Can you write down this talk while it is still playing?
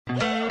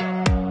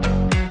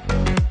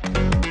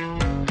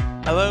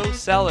Hello,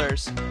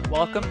 sellers.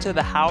 Welcome to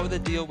the How the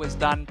Deal Was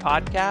Done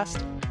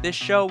podcast. This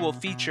show will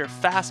feature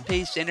fast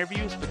paced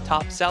interviews with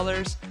top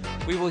sellers.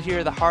 We will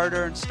hear the hard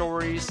earned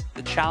stories,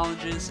 the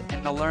challenges,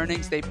 and the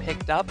learnings they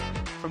picked up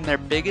from their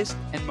biggest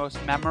and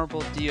most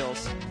memorable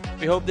deals.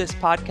 We hope this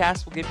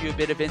podcast will give you a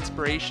bit of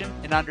inspiration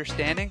and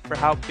understanding for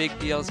how big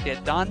deals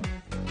get done,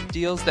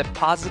 deals that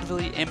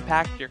positively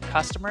impact your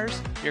customers,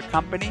 your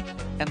company,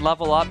 and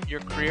level up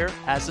your career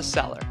as a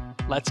seller.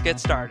 Let's get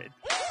started.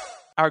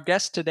 Our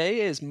guest today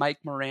is Mike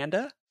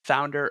Miranda,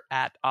 founder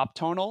at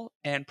Optonal.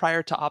 And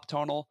prior to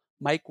Optonal,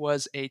 Mike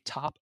was a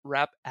top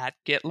rep at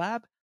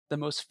GitLab, the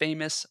most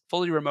famous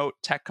fully remote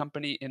tech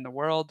company in the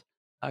world,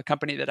 a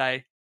company that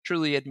I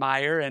truly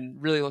admire and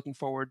really looking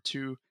forward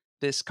to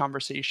this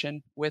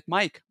conversation with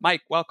Mike.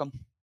 Mike,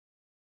 welcome.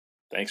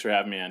 Thanks for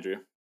having me, Andrew.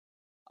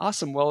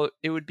 Awesome. Well,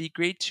 it would be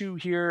great to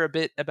hear a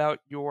bit about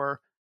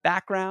your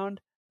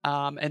background,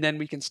 and then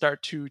we can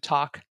start to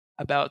talk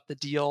about the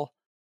deal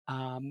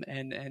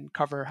and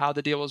cover how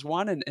the deal was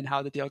won and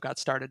how the deal got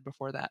started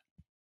before that.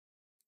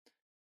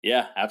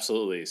 Yeah,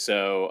 absolutely.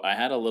 So I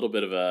had a little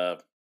bit of a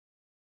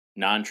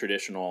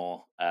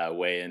non-traditional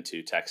way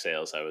into tech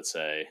sales, I would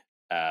say.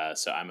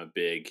 So I'm a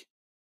big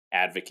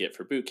advocate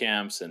for boot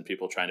camps and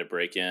people trying to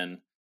break in.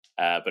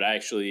 But I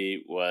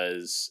actually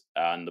was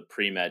on the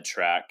pre-med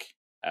track.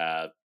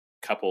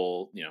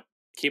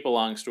 Keep a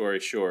long story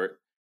short,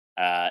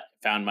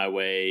 found my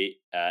way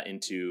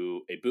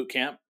into a boot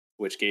camp,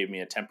 which gave me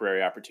a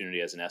temporary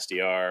opportunity as an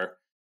SDR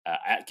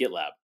at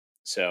GitLab.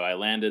 So I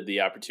landed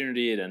the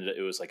opportunity.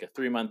 It was like a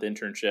 3-month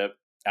internship.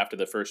 After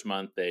the first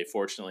month, they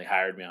fortunately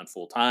hired me on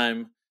full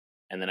time,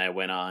 and then I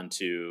went on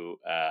to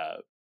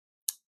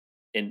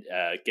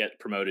get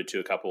promoted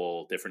to a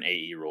couple different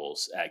AE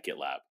roles at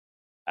GitLab.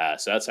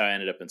 So that's how I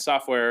ended up in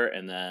software.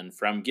 And then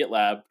from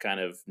GitLab,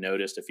 kind of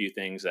noticed a few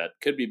things that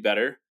could be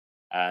better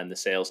in the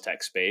sales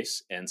tech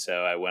space. And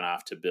so I went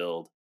off to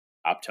build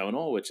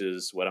Optonal, which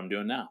is what I'm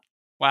doing now.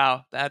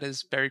 Wow, that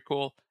is very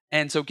cool.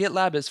 And so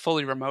GitLab is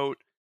fully remote.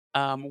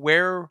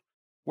 Where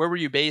were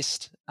you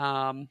based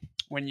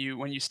when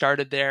you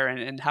started there,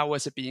 and how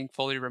was it being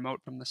fully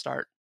remote from the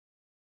start?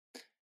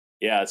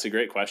 Yeah, it's a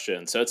great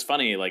question. So it's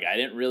funny, like I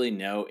didn't really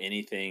know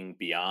anything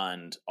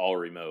beyond all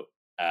remote.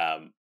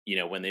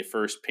 When they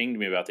first pinged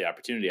me about the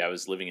opportunity, I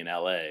was living in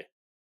LA.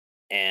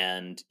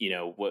 And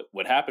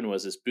what happened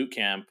was this boot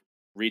camp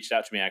reached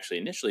out to me actually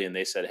initially, and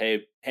they said,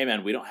 "Hey,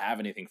 man, we don't have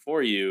anything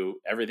for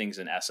you. Everything's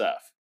in SF."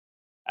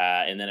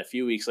 And then a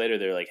few weeks later,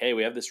 they're like, "Hey,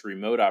 we have this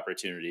remote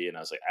opportunity," and I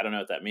was like, "I don't know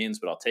what that means,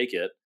 but I'll take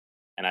it."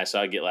 And I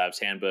saw GitLab's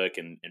handbook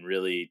and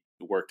really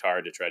worked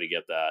hard to try to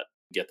get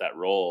that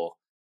role.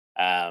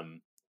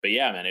 Um, but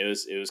yeah, man, it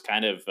was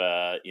kind of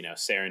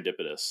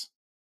serendipitous.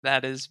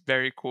 That is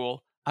very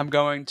cool. I'm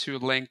going to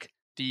link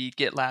the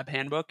GitLab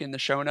handbook in the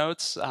show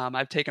notes.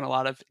 I've taken a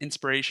lot of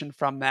inspiration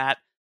from that.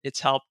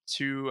 It's help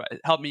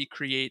me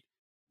create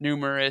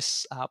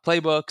numerous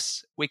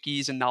playbooks,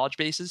 wikis, and knowledge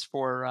bases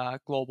for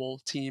global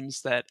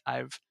teams that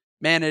I've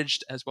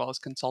managed as well as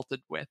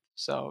consulted with.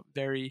 So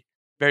very,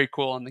 very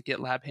cool on the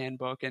GitLab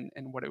handbook and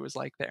what it was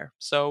like there.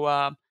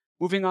 So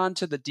moving on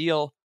to the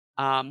deal,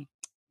 um,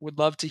 would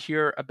love to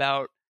hear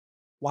about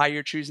why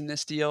you're choosing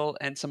this deal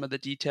and some of the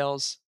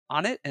details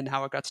on it and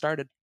how it got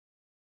started.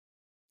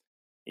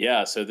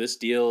 Yeah, so this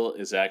deal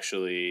is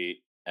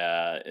actually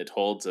it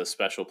holds a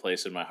special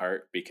place in my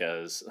heart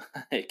because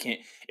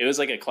it was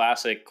like a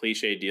classic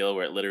cliche deal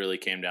where it literally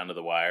came down to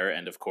the wire,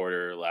 end of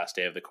quarter, last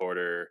day of the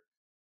quarter,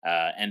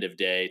 end of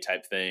day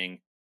type thing,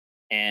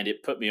 and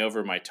it put me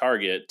over my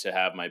target to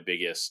have my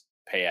biggest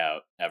payout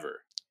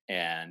ever.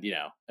 And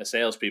as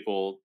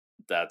salespeople,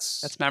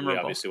 That's we memorable.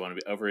 obviously want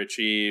to be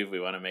overachieve. We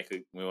want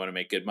to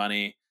make good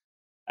money.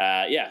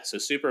 Yeah, so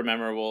super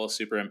memorable,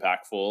 super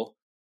impactful.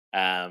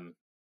 Um,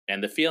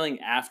 and the feeling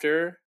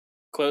after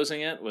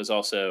closing it was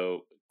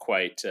also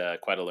quite a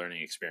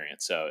learning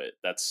experience. So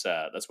that's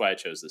why I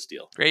chose this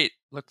deal. Great.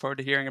 Look forward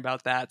to hearing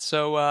about that.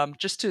 So,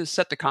 just to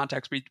set the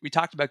context, we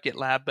talked about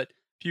GitLab, but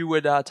if you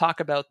would talk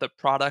about the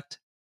product,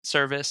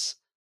 service,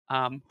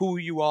 who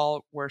you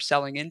all were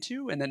selling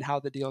into, and then how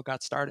the deal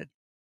got started.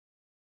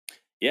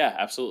 Yeah,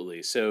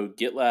 absolutely. So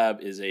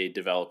GitLab is a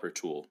developer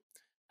tool,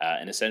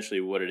 and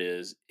essentially what it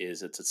is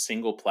it's a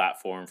single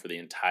platform for the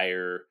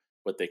entire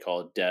what they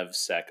call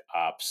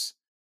DevSecOps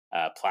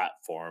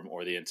platform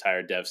or the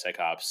entire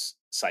DevSecOps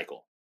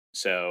cycle.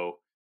 So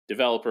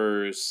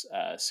developers,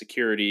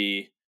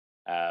 security,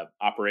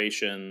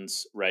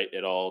 operations, right?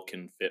 It all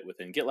can fit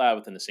within GitLab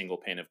within a single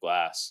pane of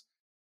glass.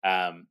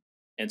 Um,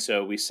 and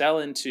so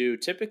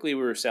typically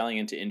we were selling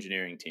into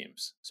engineering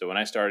teams. So when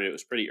I started, it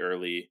was pretty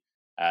early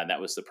and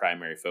that was the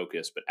primary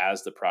focus. But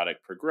as the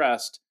product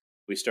progressed,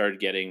 we started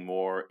getting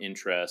more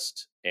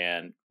interest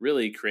and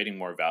really creating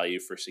more value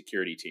for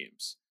security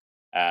teams.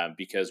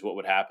 Because what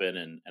would happen,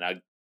 and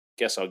I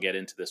guess I'll get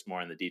into this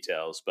more in the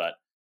details, but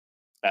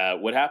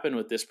what happened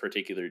with this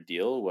particular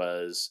deal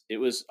was it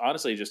was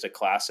honestly just a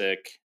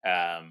classic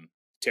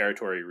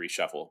territory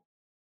reshuffle.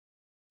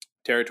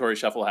 Territory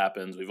shuffle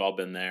happens. We've all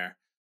been there.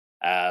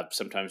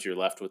 Sometimes you're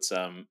left with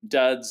some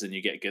duds, and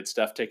you get good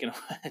stuff taken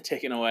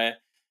taken away.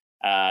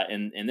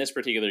 In this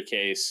particular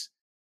case,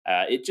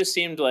 it just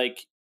seemed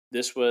like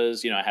this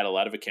was, I had a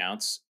lot of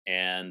accounts,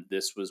 and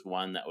this was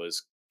one that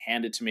was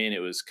handed to me, and it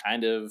was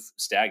kind of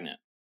stagnant.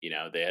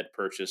 They had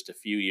purchased a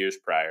few years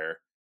prior,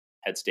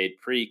 had stayed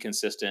pretty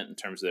consistent in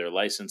terms of their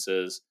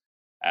licenses.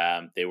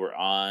 They were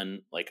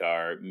on like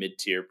our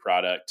mid-tier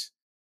product,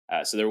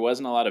 so there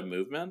wasn't a lot of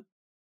movement.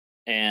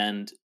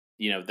 And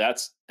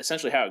that's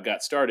essentially how it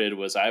got started.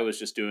 Was I was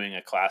just doing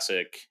a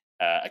classic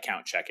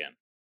account check-in.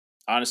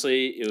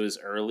 Honestly, it was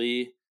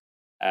early,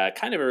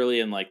 kind of early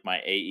in like my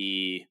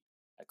AE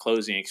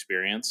closing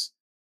experience,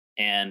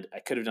 and I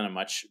could have done a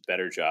much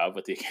better job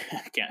with the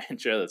account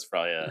intro. That's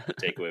probably a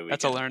takeaway we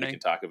That's a can learning.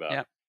 talk about.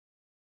 Yeah.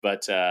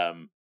 But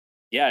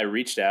yeah, I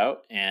reached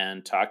out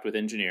and talked with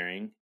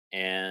engineering,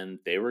 and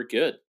they were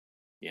good.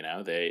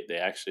 They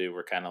actually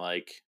were kind of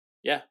like,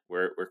 yeah,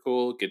 we're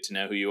cool. Good to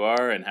know who you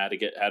are and how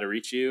to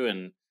reach you,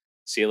 and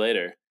see you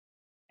later.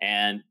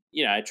 And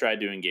I tried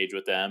to engage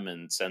with them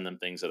and send them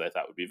things that I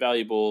thought would be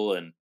valuable,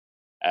 and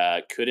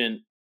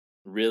couldn't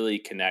really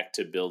connect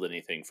to build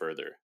anything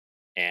further.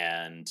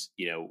 And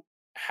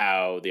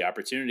how the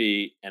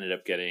opportunity ended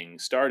up getting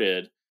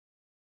started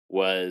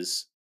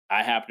was,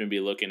 I happened to be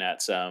looking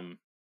at some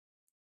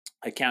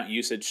account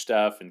usage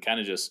stuff and kind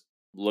of just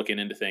looking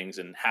into things,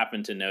 and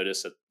happened to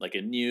notice that like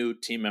a new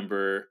team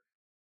member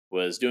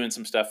was doing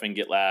some stuff in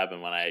GitLab.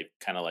 And when I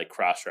kind of like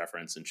cross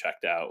referenced and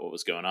checked out what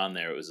was going on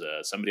there, it was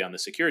somebody on the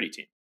security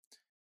team.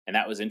 And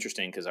that was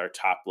interesting because our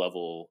top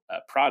level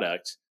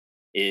product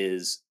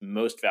is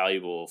most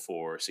valuable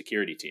for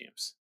security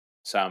teams.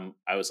 So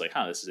I was like,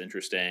 huh, this is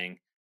interesting.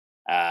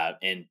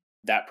 And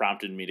that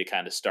prompted me to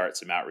kind of start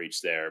some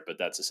outreach there. But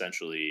that's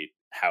essentially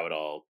how it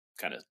all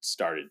kind of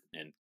started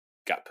and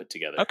got put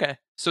together. Okay.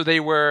 So they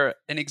were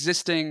an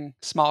existing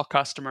small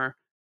customer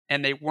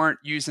and they weren't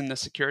using the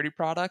security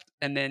product,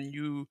 and then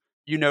you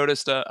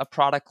noticed a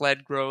product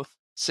led growth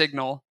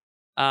signal,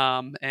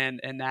 and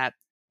that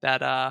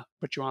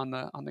put you on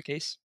the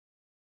case.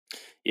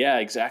 Yeah,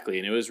 exactly.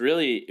 And it was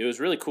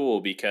really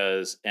cool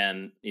because,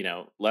 and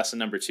lesson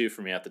number two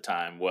for me at the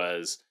time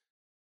was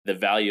the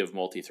value of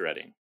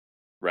multi-threading,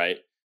 right?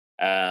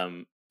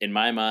 In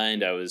my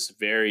mind, I was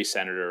very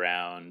centered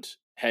around,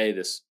 hey,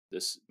 this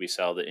we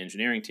sell to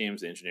engineering teams.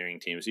 The engineering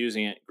teams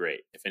using it,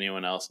 great. If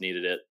anyone else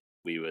needed it,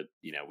 we would,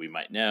 we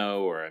might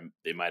know, or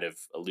they might have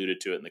alluded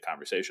to it in the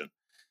conversation.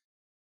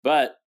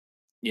 But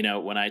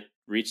when I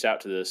reached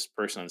out to this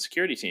person on the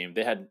security team,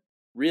 they had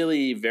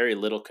really very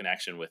little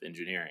connection with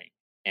engineering.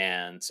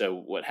 And so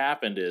what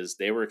happened is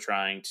they were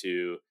trying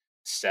to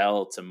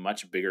sell to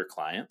much bigger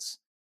clients,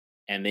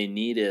 and they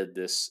needed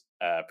this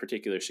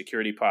particular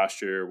security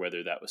posture,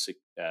 whether that was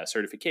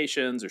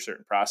certifications or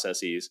certain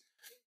processes.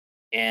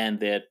 And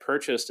they had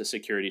purchased a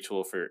security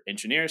tool for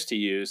engineers to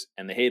use,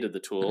 and they hated the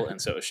tool, and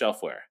so it was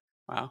shelfware.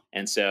 Wow.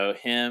 And so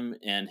him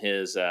and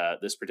his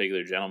this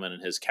particular gentleman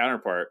and his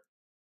counterpart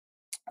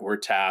were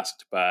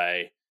tasked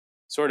by,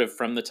 sort of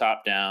from the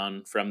top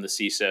down, from the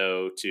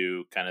CISO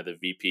to kind of the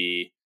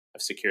VP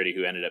of security,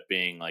 who ended up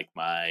being like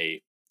my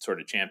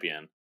sort of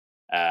champion,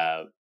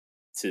 uh,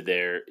 to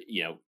their,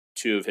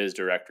 two of his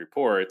direct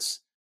reports.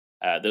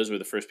 Those were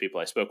the first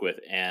people I spoke with.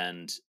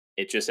 And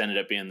it just ended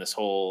up being this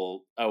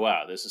whole, oh,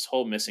 wow, there's this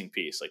whole missing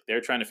piece. Like,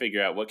 they're trying to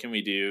figure out, what can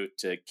we do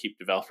to keep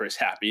developers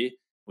happy?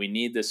 We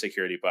need this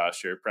security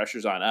posture.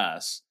 Pressure's on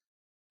us.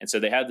 And so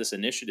they had this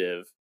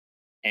initiative,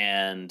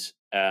 and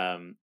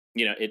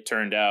it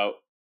turned out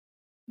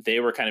they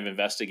were kind of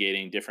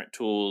investigating different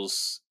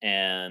tools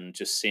and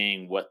just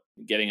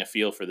getting a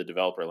feel for the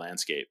developer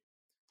landscape.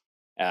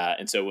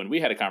 And so when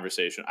we had a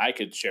conversation, I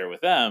could share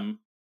with them,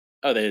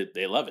 oh,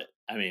 they love it.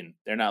 I mean,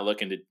 they're not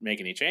looking to make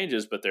any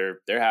changes, but they're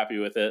happy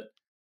with it.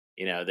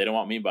 They don't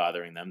want me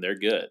bothering them. They're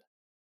good.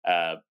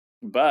 Uh,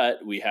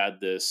 but we had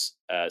this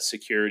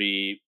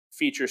security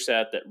feature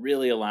set that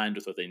really aligned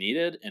with what they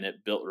needed, and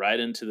it built right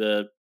into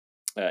the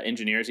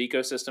engineers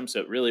ecosystem. So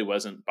it really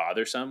wasn't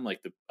bothersome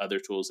like the other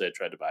tools they had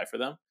tried to buy for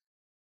them.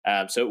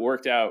 So it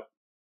worked out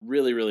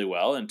really, really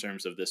well in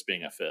terms of this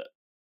being a fit.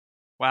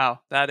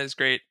 Wow, that is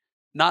great.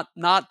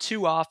 Not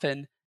too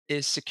often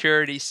is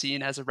security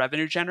seen as a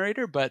revenue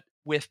generator, but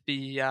with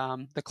the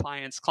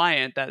client's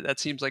client, that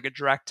seems like a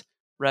direct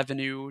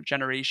revenue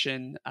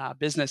generation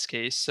business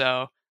case.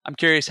 So I'm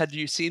curious, had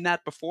you seen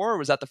that before, or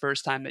was that the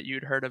first time that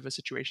you'd heard of a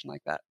situation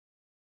like that?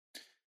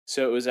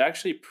 So it was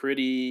actually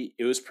pretty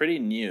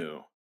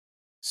new.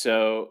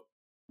 So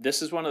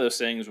this is one of those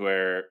things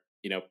where,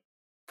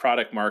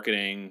 product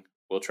marketing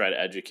will try to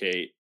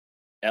educate.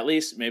 At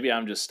least maybe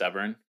I'm just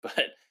stubborn,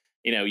 but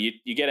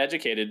you get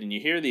educated and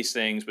you hear these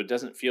things, but it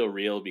doesn't feel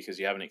real because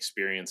you haven't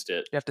experienced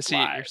it You have to see it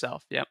live.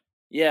 yourself. Yep.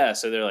 Yeah,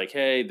 so they're like,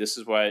 "Hey, this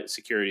is why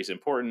security is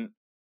important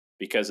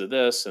because of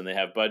this," and they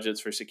have budgets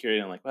for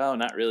security. I'm like, "Well,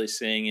 not really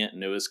seeing it,"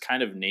 and it was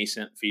kind of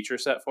nascent feature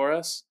set for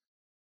us.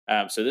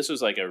 So this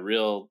was like a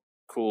real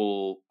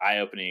cool,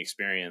 eye-opening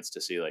experience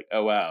to see, like,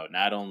 oh wow,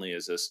 not only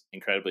is this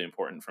incredibly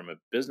important from a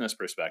business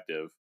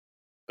perspective,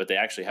 but they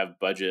actually have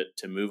budget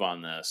to move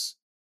on this.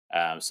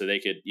 So they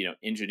could,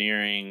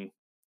 engineering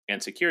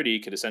and security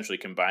could essentially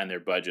combine their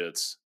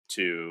budgets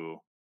to,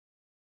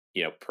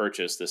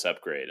 purchase this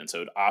upgrade. And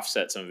so it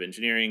offset some of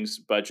engineering's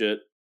budget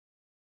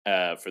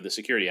for the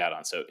security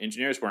add-on. So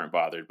engineers weren't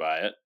bothered by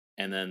it,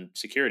 and then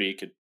security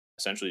could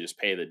essentially just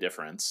pay the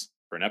difference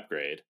for an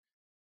upgrade,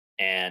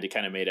 and it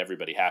kind of made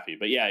everybody happy.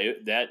 But yeah,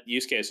 that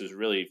use case was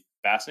really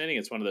fascinating.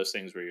 It's one of those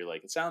things where you're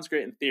like, it sounds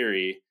great in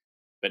theory,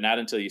 but not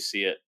until you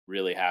see it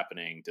really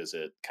happening does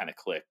it kind of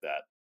click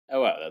that,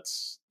 oh wow,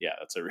 that's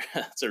a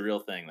that's a real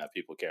thing that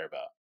people care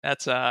about.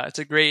 That's it's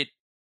a great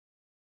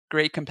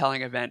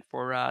compelling event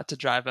for to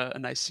drive a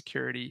nice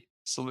security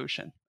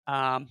solution.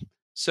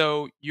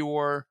 So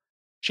your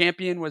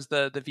champion was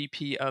the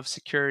VP of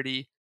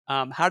security.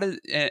 How did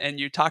and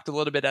you talked a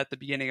little bit at the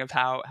beginning of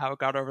how it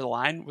got over the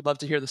line. Would love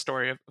to hear the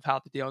story of how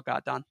the deal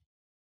got done.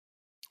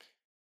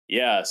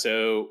 Yeah.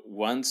 So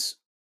once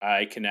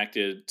I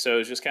connected, so it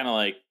was just kind of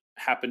like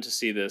happened to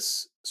see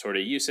this sort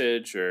of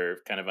usage or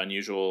kind of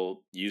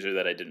unusual user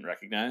that I didn't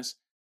recognize.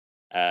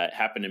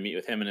 Happened to meet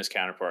with him and his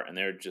counterpart, and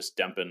they're just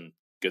dumping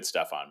good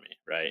stuff on me,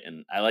 right?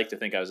 And I like to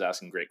think I was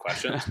asking great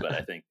questions, but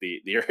I think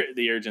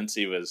the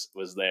urgency was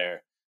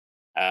there.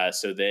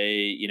 So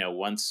they,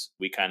 once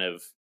we kind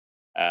of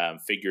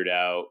figured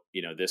out,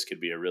 this could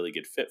be a really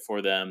good fit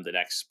for them. The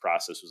next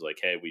process was like,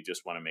 hey, we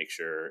just want to make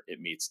sure it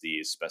meets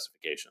these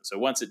specifications. So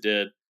once it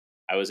did,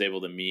 I was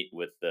able to meet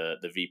with the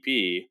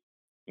VP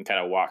and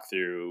kind of walk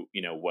through,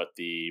 what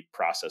the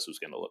process was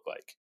going to look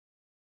like.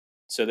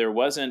 So there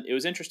wasn't. It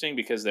was interesting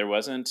because there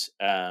wasn't.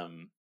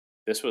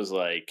 This was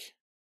like,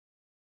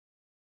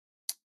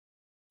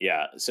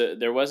 yeah. So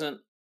there wasn't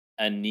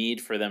a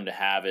need for them to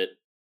have it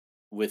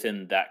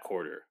within that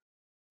quarter,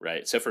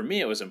 right? So for me,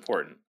 it was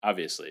important,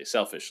 obviously,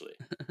 selfishly.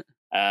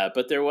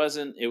 But there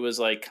wasn't. It was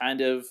like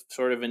kind of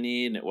sort of a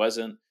need, and it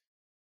wasn't.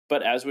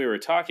 But as we were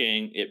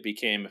talking, it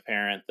became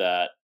apparent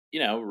that,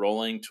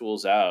 rolling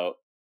tools out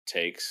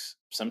takes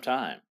some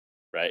time,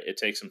 right? It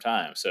takes some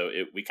time. So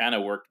we kind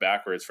of worked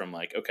backwards from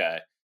like, okay,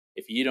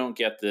 if you don't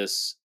get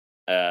this,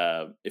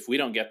 if we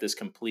don't get this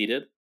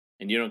completed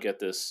and you don't get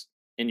this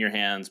in your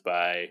hands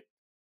by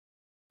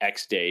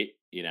X date,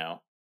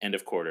 end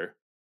of quarter,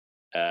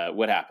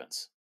 what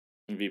happens?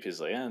 And VP is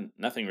like,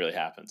 nothing really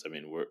happens. I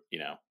mean,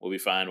 we'll be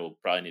fine. We'll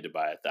probably need to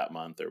buy it that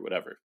month or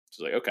whatever.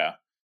 She's like, okay.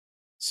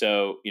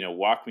 So,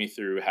 walk me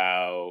through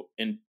how,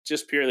 and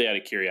just purely out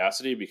of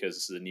curiosity, because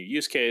this is a new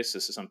use case,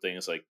 this is something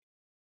it's like,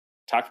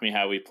 talk to me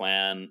how we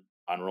plan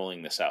on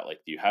rolling this out. Like,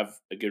 do you have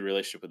a good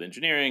relationship with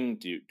engineering?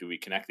 Do we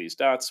connect these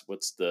dots?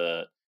 What's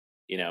the,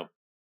 you know,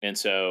 and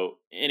so,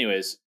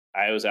 anyways,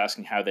 I was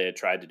asking how they had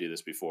tried to do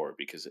this before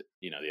because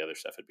the other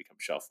stuff had become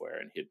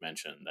shelfware, and he had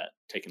mentioned that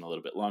taking a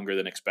little bit longer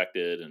than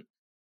expected, and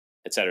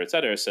et cetera, et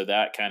cetera. So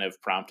that kind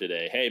of prompted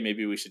a, hey,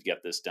 maybe we should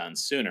get this done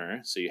sooner.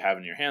 So you have it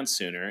in your hands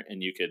sooner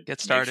and you could Get make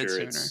started sure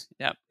sooner. it's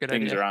Yep, good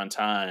things idea. are on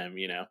time.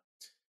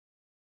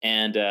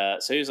 And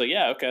so he was like,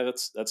 yeah, okay,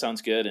 that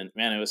sounds good. And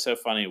man, it was so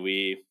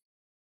funny.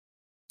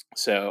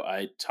 So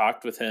I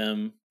talked with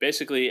him.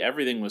 Basically,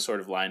 everything was sort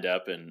of lined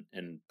up and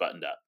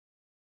buttoned up.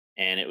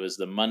 And it was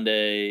the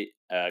Monday,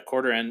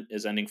 quarter end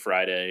is ending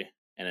Friday,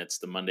 and it's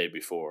the Monday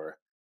before.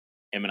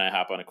 Him and I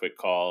hop on a quick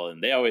call,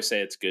 and they always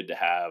say it's good to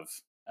have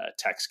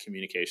text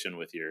communication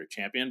with your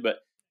champion, but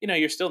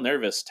you're still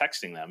nervous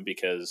texting them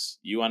because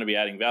you want to be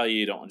adding value.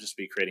 You don't want to just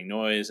be creating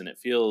noise, and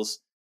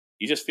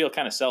you just feel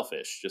kind of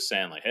selfish, just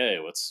saying like, "Hey,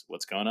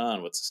 what's going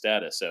on? What's the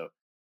status?" So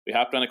we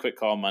hopped on a quick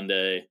call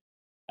Monday.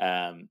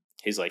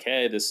 He's like,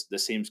 "Hey, this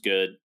seems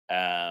good."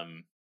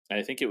 And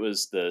I think it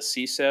was the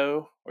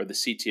CISO or the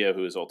CTO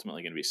who is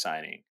ultimately going to be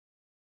signing.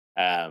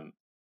 Um,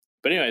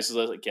 but anyways,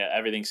 so like, yeah,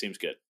 everything seems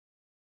good,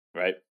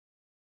 right?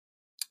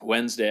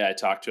 Wednesday, I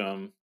talked to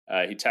him.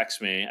 He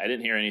texted me. I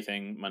didn't hear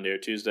anything Monday or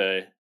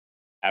Tuesday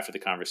after the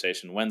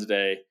conversation.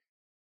 Wednesday,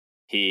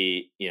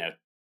 he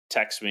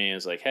texts me and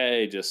is like,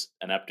 "Hey, just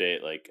an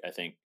update. Like, I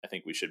think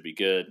we should be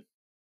good."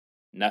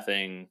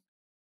 Nothing.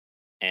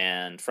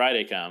 And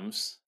Friday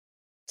comes.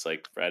 It's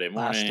like Friday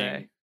Last day.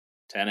 morning,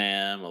 10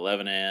 a.m.,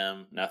 11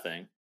 a.m.,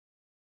 nothing.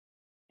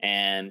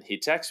 And he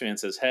texts me and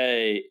says,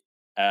 "Hey,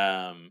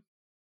 um,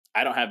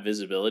 I don't have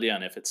visibility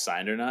on if it's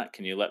signed or not.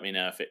 Can you let me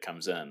know if it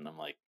comes in?" And I'm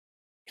like,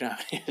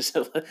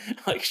 so,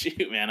 like,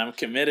 shoot, man, I'm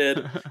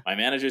committed. My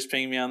manager's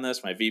pinging me on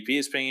this. My VP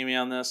is pinging me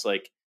on this.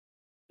 Like,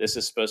 this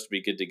is supposed to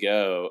be good to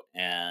go.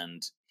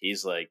 And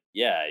he's like,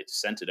 yeah, I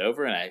sent it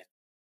over and I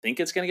think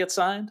it's going to get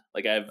signed.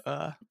 Like, I'm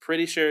uh,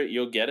 pretty sure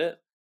you'll get it.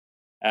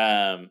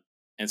 Um,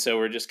 and so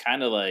we're just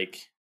kind of like,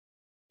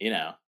 you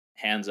know,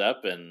 hands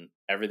up and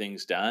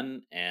everything's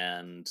done.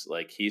 And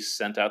like, he's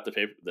sent out the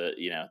paper,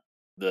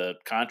 the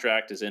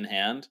contract is in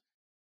hand.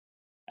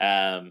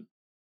 Um,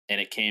 and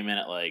it came in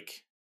at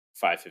like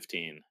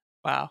 5:15.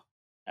 wow.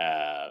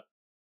 Uh,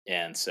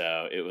 and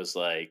so it was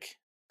like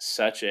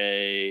such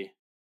a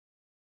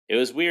it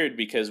was weird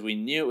because we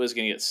knew it was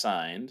going to get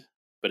signed,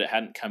 but it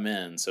hadn't come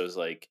in. So it was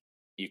like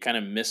you kind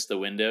of missed the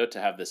window to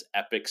have this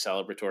epic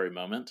celebratory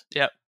moment,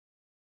 Yep.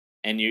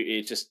 and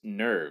it just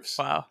nerves.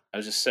 Wow. I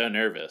was just so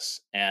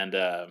nervous, and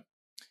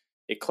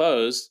it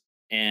closed,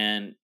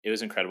 And it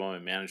was incredible. My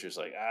manager's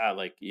like,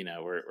 like,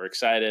 we're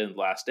excited and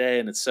last day.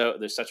 And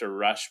there's such a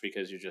rush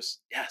because you're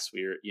just, yes,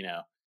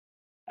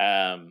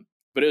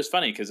 but it was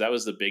funny because that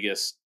was the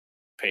biggest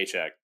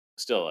paycheck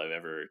still I've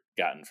ever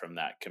gotten from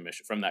that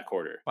commission from that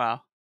quarter.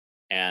 Wow.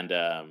 And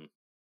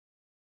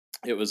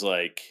it was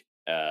like,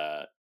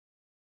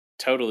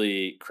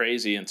 totally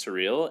crazy and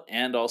surreal.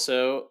 And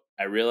also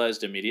I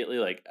realized immediately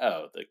like,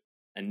 oh,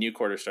 a new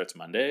quarter starts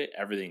Monday.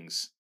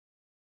 Everything's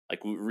like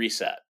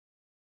reset.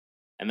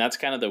 And that's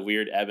kind of the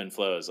weird ebb and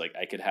flow is like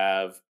I could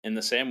have in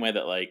the same way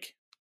that like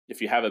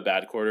if you have a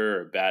bad quarter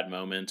or a bad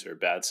moment or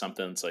bad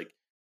something, it's like,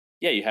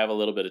 yeah, you have a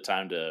little bit of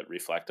time to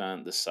reflect on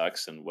it, this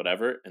sucks and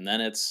whatever. And then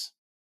it's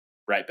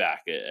right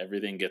back.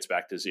 Everything gets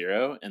back to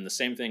zero. And the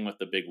same thing with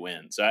the big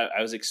win. So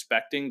I was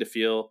expecting to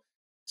feel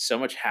so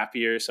much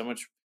happier, so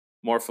much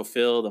more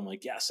fulfilled. I'm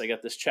like, yes, I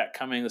got this check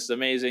coming. This is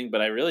amazing.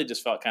 But I really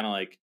just felt kind of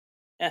like,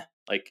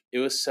 like it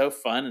was so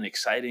fun and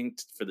exciting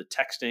for the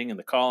texting and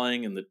the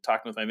calling and the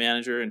talking with my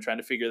manager and trying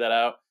to figure that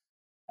out.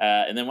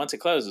 And then once it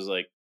closed, it was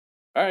like,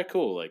 all right,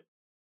 cool. Like,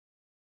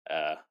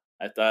 uh,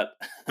 I thought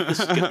this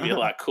is going to be a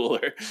lot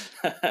cooler.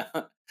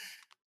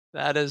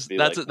 That is Be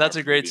like more that's of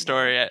a a great movie moment.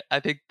 story. I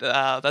think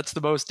that's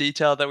the most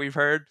detail that we've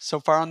heard so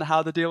far on the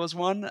how the deal was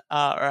won,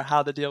 or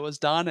how the deal was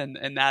done,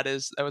 and that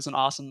was an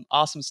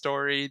awesome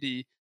story.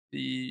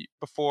 The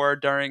before,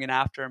 during, and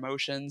after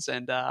emotions,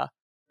 and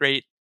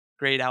great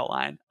great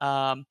outline.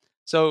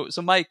 So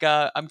Mike,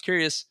 I'm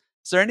curious,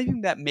 is there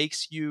anything that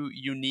makes you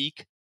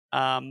unique,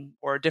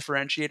 or a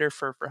differentiator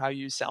for how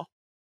you sell?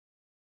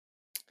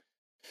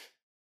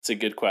 It's a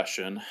good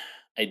question.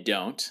 I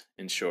don't,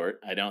 in short.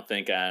 I don't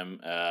think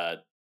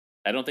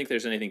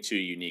there's anything too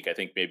unique. I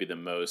think maybe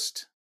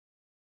most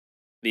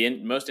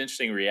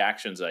interesting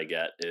reactions I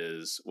get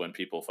is when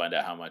people find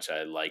out how much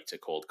I like to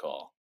cold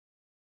call.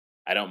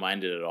 I don't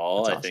mind it at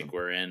all. That's I think awesome.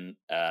 we're in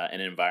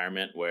an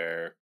environment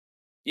where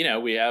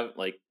we have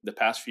like the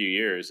past few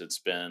years.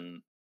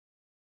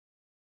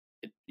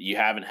 You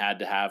haven't had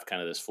to have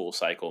kind of this full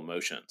cycle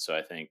motion. So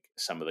I think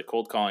some of the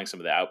cold calling, some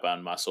of the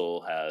outbound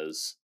muscle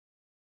has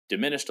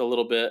diminished a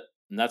little bit,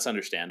 and that's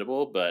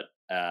understandable. But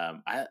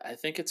I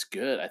think it's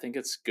good. I think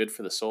it's good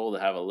for the soul to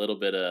have a little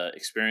bit of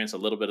experience, a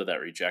little bit of that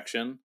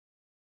rejection.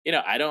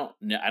 I don't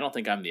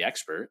think I'm the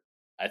expert.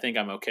 I think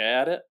I'm okay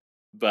at it,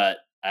 but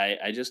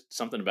I just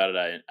something about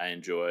it I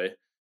enjoy.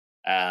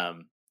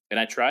 And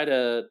I try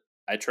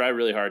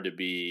really hard to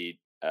be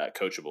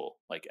coachable,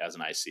 like as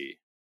an IC.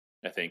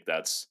 I think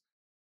that's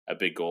a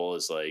big goal.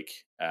 Is like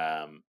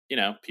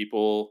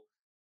people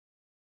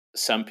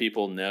some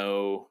people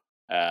know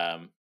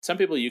some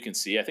people you can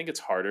see. I think it's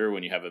harder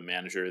when you have a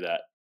manager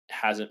that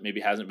hasn't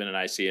been an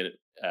IC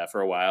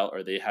for a while,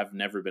 or they have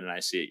never been an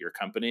IC at your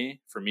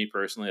company. For me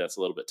personally, that's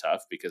a little bit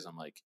tough because I'm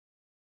like,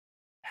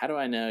 how do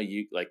I know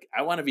you? Like,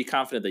 I want to be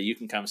confident that you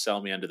can come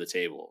sell me under the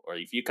table, or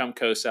if you come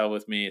co-sell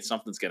with me,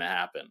 something's going to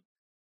happen.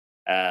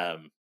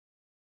 Um,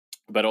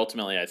 but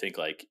ultimately, I think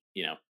like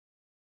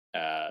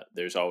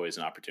there's always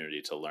an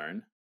opportunity to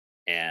learn,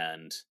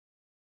 and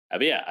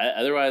but yeah,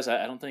 otherwise,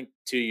 I don't think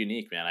too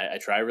unique, man. I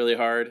try really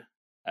hard.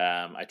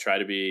 I try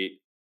to be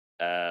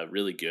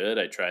really good.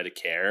 I try to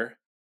care,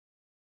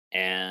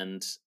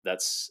 and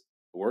that's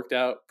worked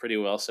out pretty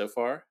well so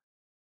far.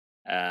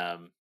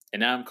 Um, and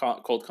now I'm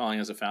cold calling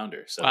as a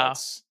founder, so Wow.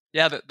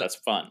 Yeah, that's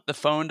fun. the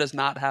phone does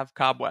not have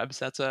cobwebs.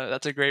 That's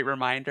a great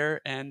reminder,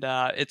 and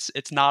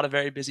it's not a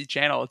very busy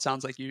channel. It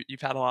sounds like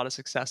you've had a lot of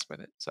success with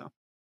it. So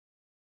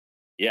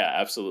Yeah,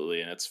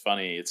 absolutely. And it's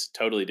funny. It's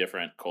totally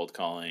different cold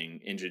calling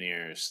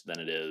engineers than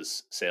it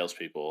is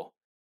salespeople.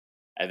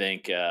 I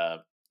think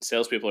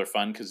salespeople are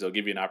fun because they'll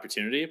give you an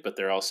opportunity, but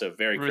they're also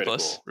very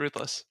ruthless,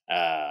 critical. ruthless.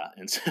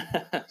 And so,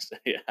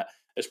 yeah,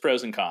 there's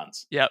pros and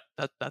cons. Yep,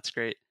 that's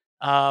great.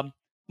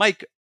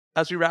 Mike,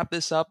 as we wrap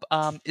this up,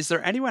 is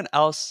there anyone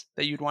else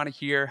that you'd want to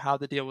hear how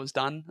the deal was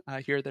done?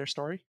 Hear their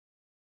story?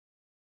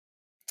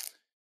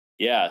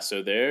 Yeah,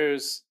 so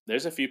there's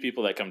a few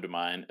people that come to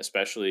mind,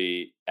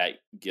 especially at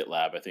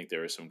GitLab. I think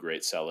there were some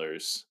great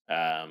sellers.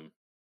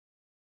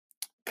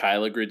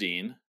 Kyla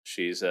Gradine,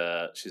 she's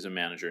a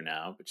manager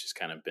now, but she's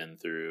kind of been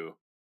through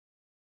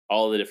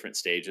all the different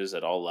stages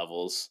at all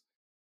levels.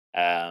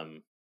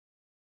 Um,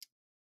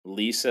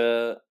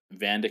 Lisa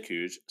Van de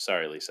Kuj,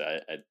 sorry,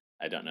 Lisa,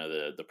 I don't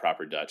know the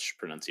proper Dutch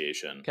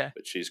pronunciation, Okay,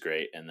 but she's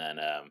great. And then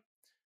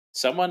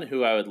someone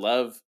who I would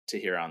love to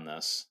hear on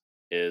this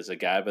is a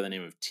guy by the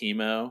name of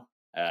Timo.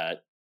 Uh,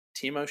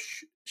 Timo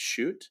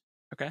Shoot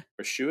okay,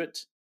 or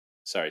Shuit.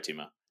 Sorry,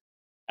 Timo.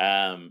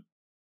 Um,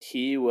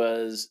 he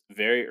was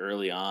very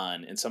early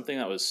on, and something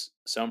that was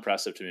so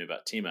impressive to me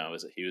about Timo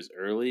was that he was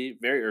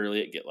very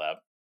early at GitLab,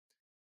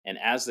 and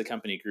as the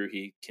company grew,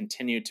 he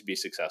continued to be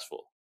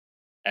successful.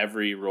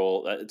 Every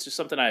role, it's just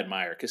something I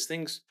admire because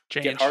things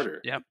get change.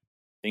 harder, Yep.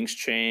 things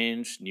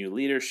change, new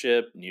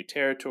leadership, new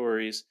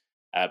territories,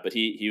 but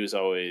he was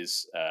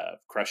always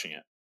crushing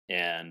it,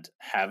 and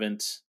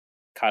haven't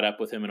caught up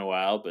with him in a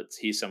while. But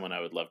he's someone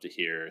I would love to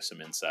hear some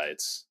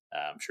insights.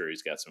 I'm sure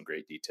he's got some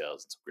great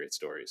details and some great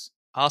stories.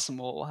 Awesome.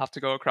 We'll have to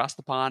go across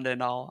the pond,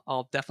 and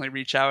I'll definitely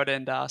reach out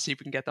and see if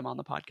we can get them on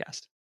the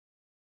podcast.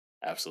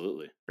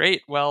 Absolutely.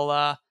 Great.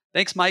 Well,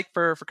 thanks, Mike,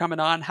 for coming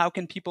on. How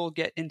can people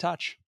get in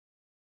touch?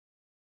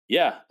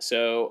 Yeah.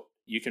 So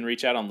you can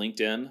reach out on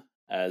LinkedIn,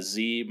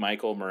 Z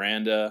Michael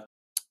Miranda,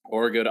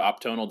 or go to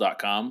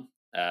optonal.com.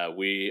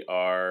 We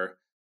are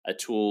a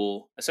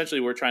tool.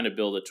 Essentially, we're trying to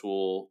build a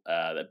tool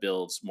that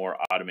builds more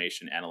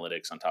automation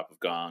analytics on top of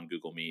Gong,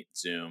 Google Meet,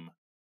 Zoom.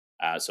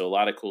 So a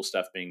lot of cool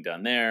stuff being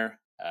done there.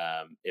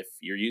 If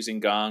you're using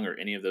Gong or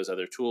any of those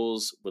other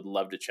tools, would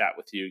love to chat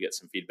with you, get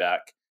some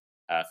feedback.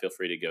 Feel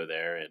free to go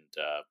there and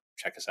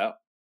check us out.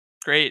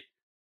 Great.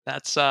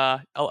 That's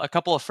a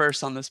couple of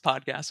firsts on this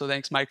podcast. So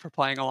thanks, Mike, for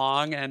playing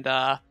along, and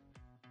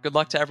good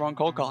luck to everyone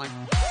cold calling.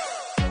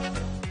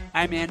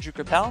 I'm Andrew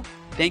Capel.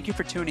 Thank you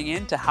for tuning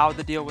in to How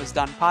the Deal Was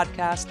Done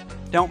podcast.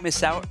 Don't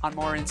miss out on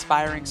more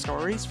inspiring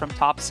stories from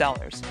top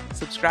sellers.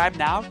 Subscribe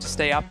now to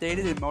stay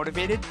updated and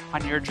motivated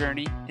on your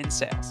journey in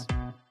sales.